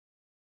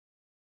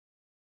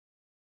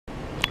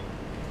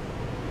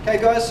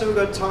Hey guys, so we've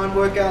got time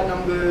workout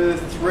number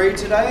 3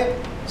 today.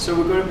 So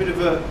we've got a bit of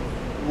a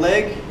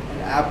leg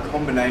and ab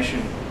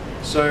combination.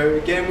 So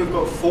again, we've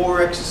got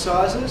 4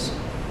 exercises.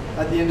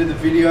 At the end of the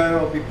video,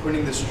 I'll be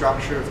putting the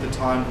structure of the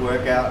timed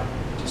workout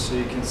just so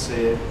you can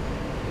see it,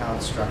 how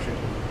it's structured.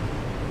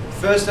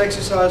 First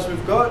exercise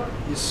we've got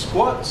is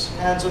squats,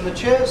 hands on the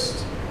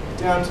chest,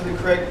 down to the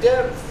correct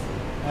depth,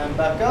 and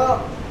back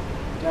up,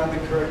 down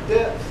the correct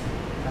depth,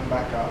 and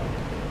back up.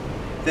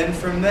 Then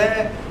from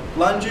there,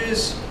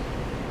 lunges,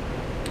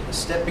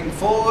 stepping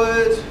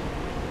forward,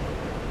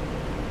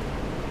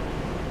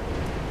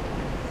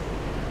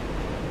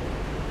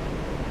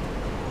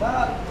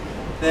 that.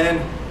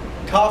 Then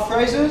calf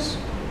raises,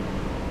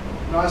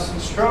 nice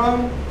and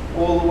strong,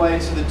 all the way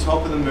to the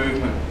top of the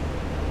movement.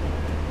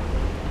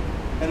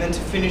 And then to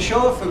finish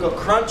off, we've got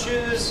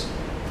crunches,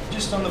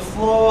 just on the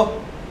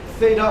floor,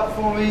 feet up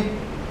for me,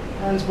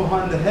 hands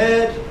behind the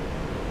head,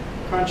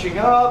 crunching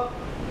up.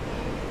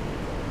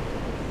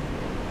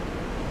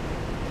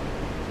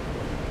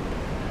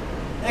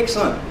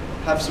 Excellent.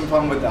 Have some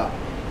fun with that.